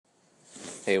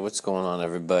Hey, what's going on,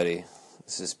 everybody?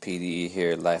 This is PDE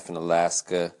here, Life in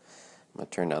Alaska. I'm going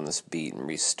to turn down this beat and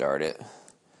restart it.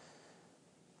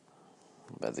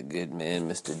 By the good man,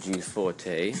 Mr. G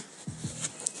Forte.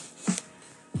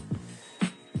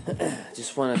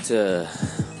 Just wanted to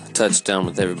touch down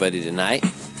with everybody tonight.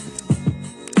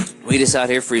 We just out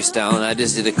here freestyling. I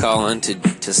just did a call in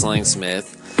to Slang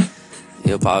Smith.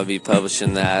 He'll probably be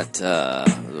publishing that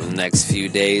the next few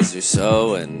days or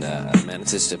so, and man,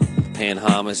 it's just paying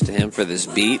homage to him for this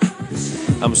beat.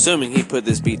 I'm assuming he put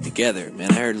this beat together.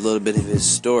 Man, I heard a little bit of his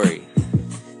story,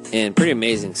 and pretty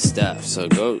amazing stuff. So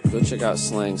go check out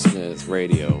Slang Smith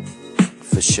Radio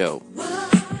for sure.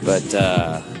 But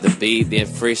the beat, the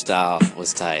freestyle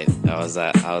was tight. I was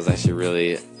actually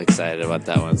really excited about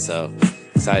that one. So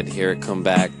excited to hear it come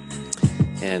back,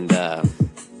 and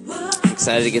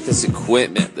excited to get this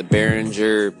equipment, the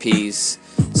Behringer piece.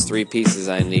 It's 3 pieces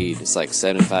I need. It's like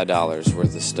 $75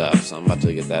 worth of stuff. So I'm about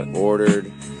to get that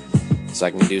ordered so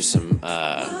I can do some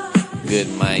good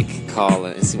mic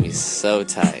calling. It's going to be so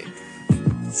tight.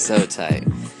 So tight.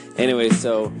 Anyway,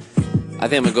 so I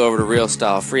think I'm going to go over to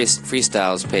Realstyle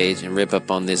Freestyles page and rip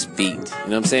up on this beat. You know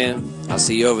what I'm saying? I'll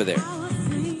see you over there.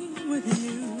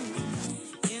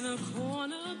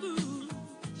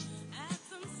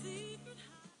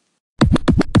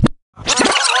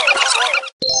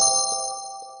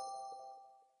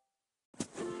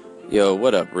 Yo,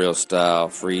 what up, Realstyle,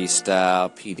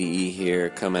 Freestyle, PDE here,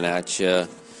 coming at ya.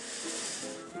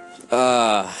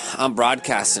 I'm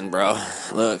broadcasting, bro.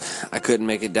 Look, I couldn't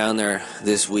make it down there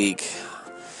this week.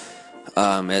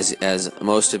 As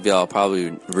most of y'all probably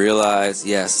realize,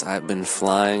 yes, I've been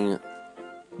flying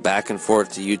back and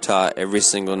forth to Utah every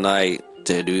single night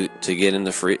to get in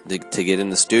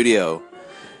the studio,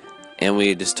 and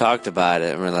we just talked about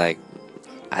it, and we're like,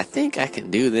 I think I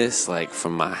can do this like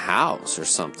from my house or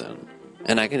something,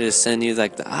 and I can just send you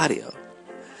like the audio.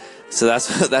 So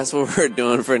that's what we're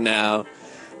doing for now.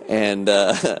 And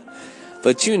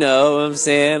but you know what I'm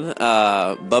saying,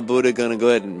 Babuda gonna go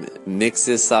ahead and mix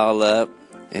this all up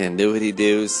and do what he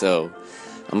do. So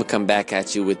I'm gonna come back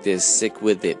at you with this Sick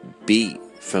With It beat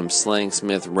from Slang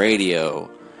Smith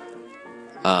Radio.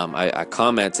 I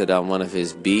commented on one of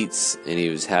his beats, and he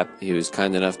was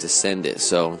kind enough to send it.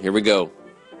 So here we go.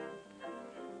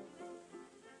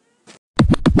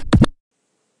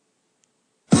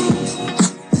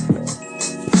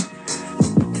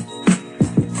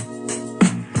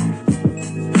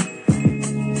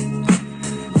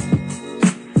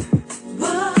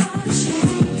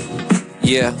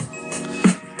 Yeah,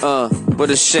 what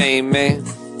a shame, man.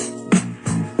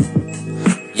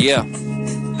 Yeah,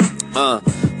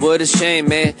 what a shame,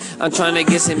 man. I'm trying to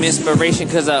get some inspiration,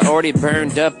 cause I already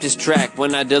burned up this track.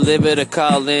 When I delivered a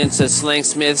call in to Slang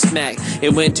Smith Smack,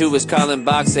 it went to his calling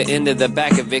box and into the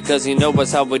back of it, cause he know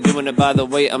what's how we're doing it. By the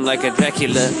way, I'm like a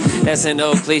Dracula. That's an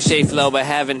old cliche flow, but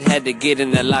haven't had to get in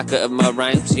the locker of my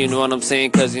rhymes. You know what I'm saying?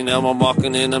 Cause you know I'm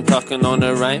walking in, I'm talking on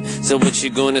the rhyme. So what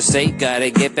you gonna say? Gotta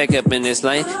get back up in this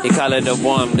line. They call it a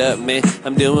warmed up, man.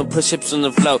 I'm doing push-ups on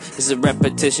the floor. It's a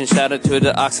repetition. Shout out to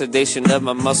the oxidation of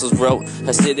my muscles, bro.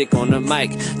 Acidic on the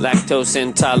mic. Lactose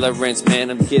intolerance, man,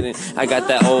 I'm kidding. I got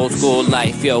that old school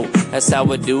life, yo. That's how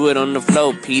I do it on the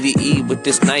flow. PDE with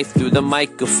this knife through the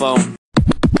microphone.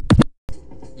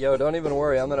 Yo, don't even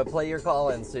worry. I'm going to play your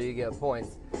call-in so you get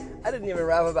points. I didn't even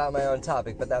rap about my own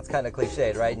topic, but that's kind of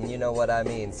cliched, right? And you know what I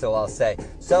mean, so I'll say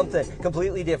something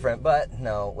completely different. But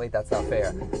no, wait, that's not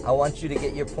fair. I want you to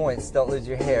get your points. Don't lose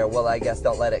your hair. Well, I guess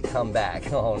don't let it come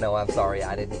back. Oh, no, I'm sorry.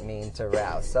 I didn't mean to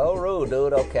rouse. So rude,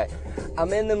 dude. Okay.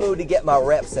 I'm in the mood to get my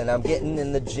reps in. I'm getting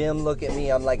in the gym. Look at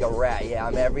me. I'm like a rat. Yeah,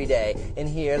 I'm every day in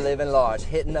here living large,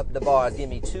 hitting up the bars. Give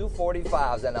me 2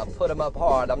 45s and I'll put them up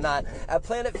hard. I'm not at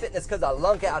Planet Fitness because I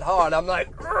lunk out hard. I'm like,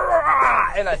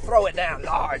 and I throw it down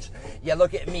large. Yeah,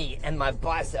 look at me and my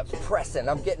biceps pressing.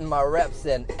 I'm getting my reps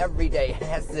in every day,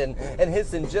 hissing and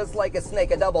hissing just like a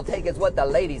snake. A double take is what the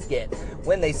ladies get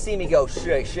when they see me go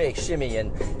shake, shake, shimmy.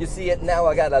 And you see it now,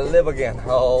 I gotta live again.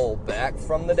 Oh, back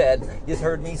from the dead. You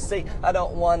heard me say I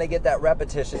don't want to get that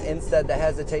repetition. Instead, the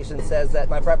hesitation says that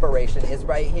my preparation is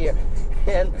right here.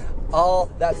 And all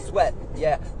that sweat,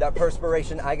 yeah, that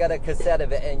perspiration, I got a cassette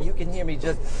of it, and you can hear me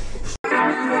just...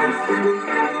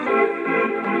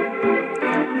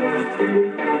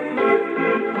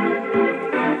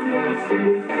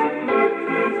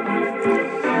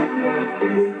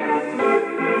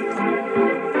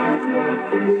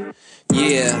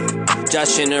 Yeah. Yeah,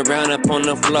 joshing around up on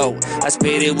the flow. I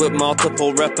spit it with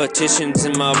multiple repetitions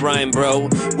in my rhyme, bro.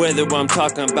 Whether I'm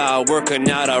talking about working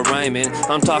out or rhyming,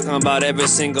 I'm talking about every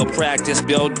single practice,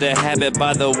 build the habit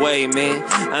by the way, man.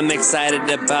 I'm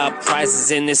excited about prizes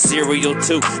in this cereal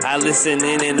too. I listened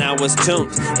in and I was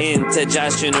tuned into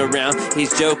joshing around.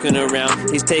 He's joking around,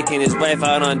 he's taking his wife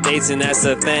out on dates, and that's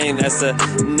a thing, that's a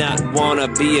not wanna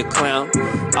be a clown.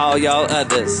 All y'all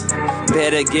others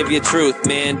better give your truth,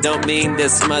 man, don't mean to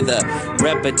smother.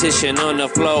 Repetition on the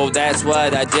flow, that's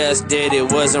what I just did. It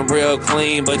wasn't real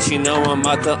clean, but you know I'm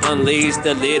about to unleash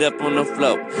the lid up on the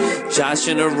flow.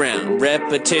 Joshing around,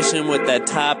 repetition with that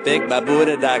topic by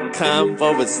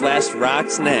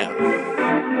Buddha.com/rocks now.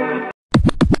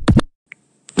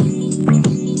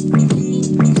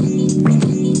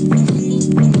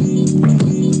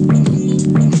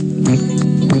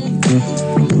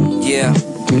 Yeah.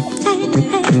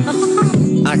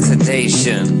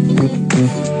 Oxidation.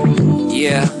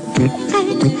 Yeah.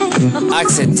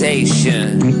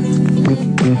 Oxidation.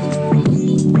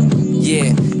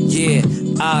 Yeah, yeah.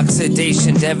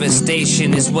 Oxidation,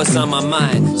 devastation is what's on my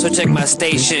mind. So check my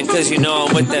station, cause you know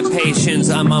I'm with that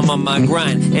patience. I'm on my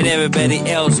grind, and everybody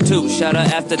else too. Shout out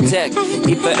After Tech,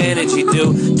 Hyper Energy,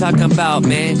 dude. Talking about,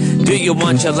 man, do you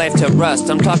want your life to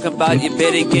rust? I'm talking about you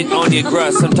better get on your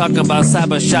grust. I'm talking about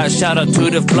cyber shot, shout out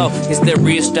to the flow. It's the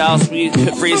Realstyle,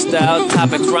 freestyle,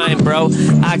 topics rhyme, bro.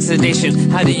 Oxidation,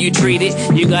 how do you treat it?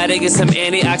 You gotta get some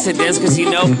antioxidants, cause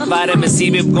you know vitamin C,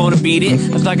 we're gonna beat it.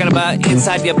 I'm talking about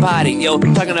inside your body, yo.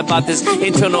 I'm talking about this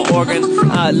internal organ,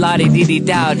 lottie dee dee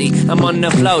dowdy. I'm on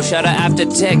the flow, shout out After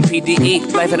Tech,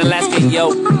 PDE, life in Alaska,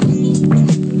 yo.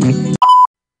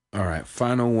 Alright,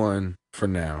 final one for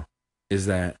now is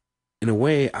that, in a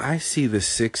way, I see the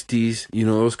 60s, you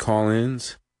know, those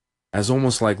call-ins, as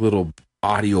almost like little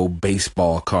audio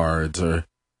baseball cards or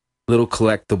little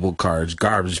collectible cards,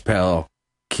 garbage pail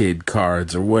kid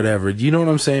cards or whatever. You know what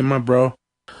I'm saying, my bro?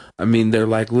 I mean, they're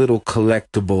like little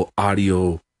collectible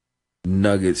audio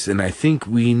nuggets, and I think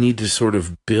we need to sort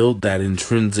of build that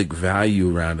intrinsic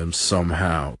value around them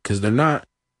somehow, because they're not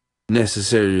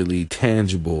necessarily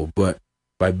tangible, but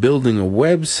by building a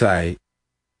website,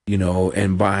 you know,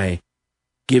 and by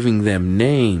giving them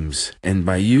names, and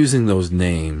by using those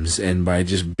names, and by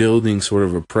just building sort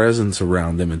of a presence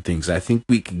around them and things, I think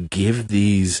we can give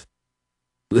these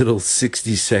little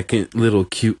 60-second, little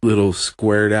cute, little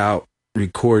squared out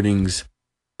recordings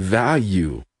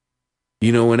value.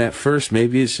 You know, and at first,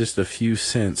 maybe it's just a few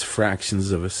cents,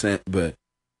 fractions of a cent, but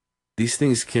these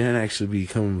things can actually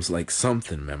become like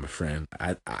something, man, my friend.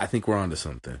 I think we're onto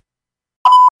something.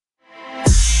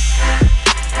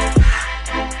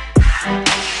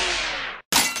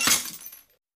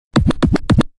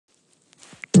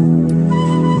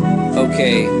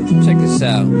 Okay, check this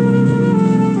out.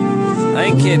 I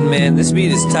ain't kidding, man. This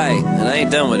beat is tight, and I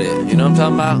ain't done with it. You know what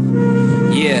I'm talking about?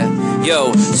 Yeah.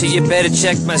 Yo, so you better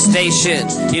check my station.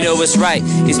 You know it's right,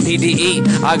 it's PDE.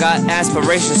 I got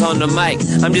aspirations on the mic.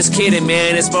 I'm just kidding,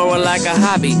 man, it's more like a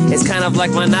hobby. It's kind of like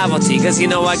my novelty, cause you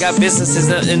know I got businesses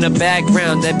in the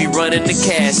background that be running the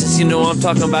cash. You know what I'm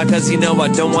talking about, cause you know I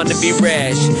don't want to be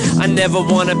rash. I never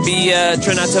want to be,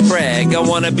 try not to brag. I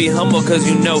want to be humble, cause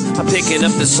you know I'm picking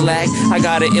up the slack. I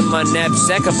got it in my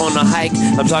knapsack up on the hike.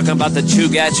 I'm talking about the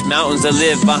Chugach Mountains that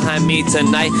live behind me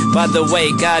tonight. By the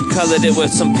way, God colored it with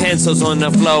some pencils on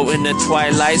the flow in the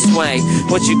twilight sway.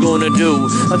 What you gonna do?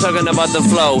 I'm talking about the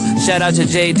flow. Shout out to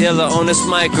Jay Dilla on this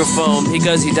microphone,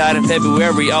 because he died in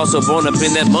February, also born up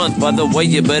in that month. By the way,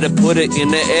 you better put it in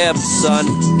the air, son.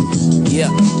 Yeah.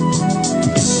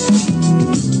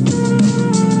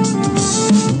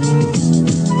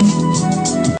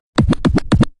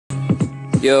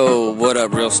 Yo, what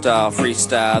up, Realstyle,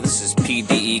 Freestyle? This is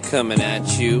PDE coming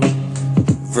at you.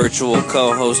 Virtual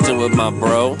co-hosting with my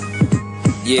bro.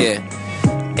 Yeah.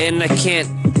 And I can't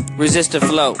resist the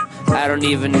flow. I don't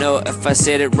even know if I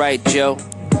said it right, Joe.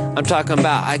 I'm talking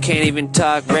about I can't even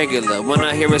talk regular. When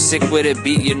I hear a sick with a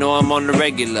beat, you know I'm on the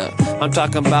regular. I'm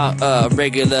talking about a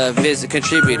regular visit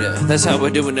contributor. That's how we're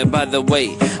doing it, by the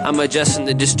way. I'm adjusting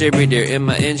the distributor, and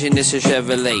my engine is a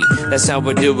Chevrolet. That's how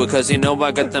we do it, cause you know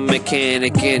I got the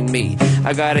mechanic in me.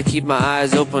 I gotta keep my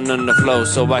eyes open on the flow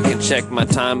so I can check my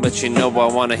time, but you know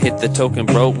I wanna hit the token,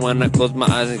 bro. When I close my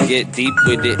eyes and get deep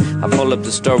with it, I pull up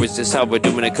the stories. That's how we're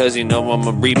doing it, cause you know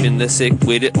I'm reaping the sick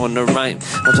with it on the rhyme.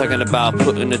 I'm talking about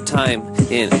putting the time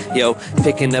in, yo,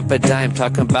 picking up a dime,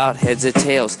 talking about heads or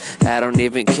tails. I don't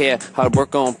even care, hard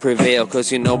work gon' prevail,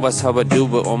 cause you know that's how I do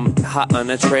it. I'm hot on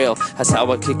the trail, that's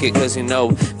how I kick it, cause you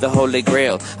know the holy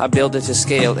grail. I build it to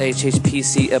scale,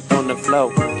 HHPC up on the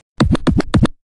flow.